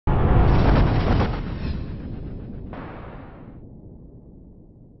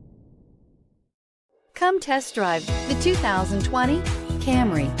Come test drive the 2020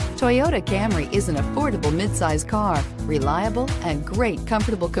 Camry. Toyota Camry is an affordable midsize car, reliable and great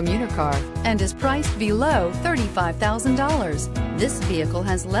comfortable commuter car, and is priced below $35,000. This vehicle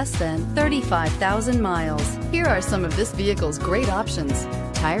has less than 35,000 miles. Here are some of this vehicle's great options: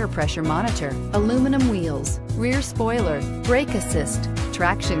 tire pressure monitor, aluminum wheels, rear spoiler, brake assist,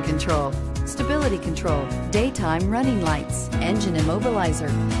 traction control, stability control, daytime running lights, engine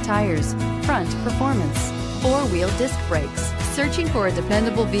immobilizer, tires, front performance, four-wheel disc brakes. Searching for a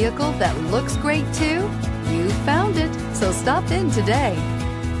dependable vehicle that looks great too? You found it, so stop in today.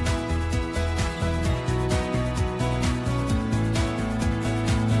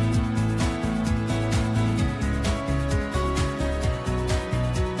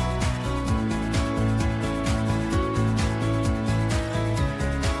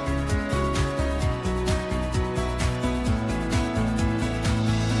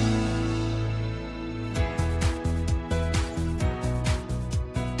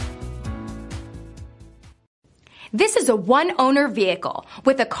 This is a one-owner vehicle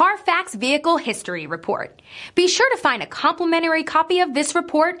with a CARFAX Vehicle History Report. Be sure to find a complimentary copy of this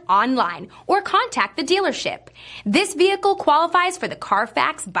report online or contact the dealership. This vehicle qualifies for the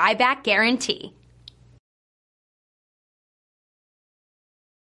CARFAX Buyback Guarantee.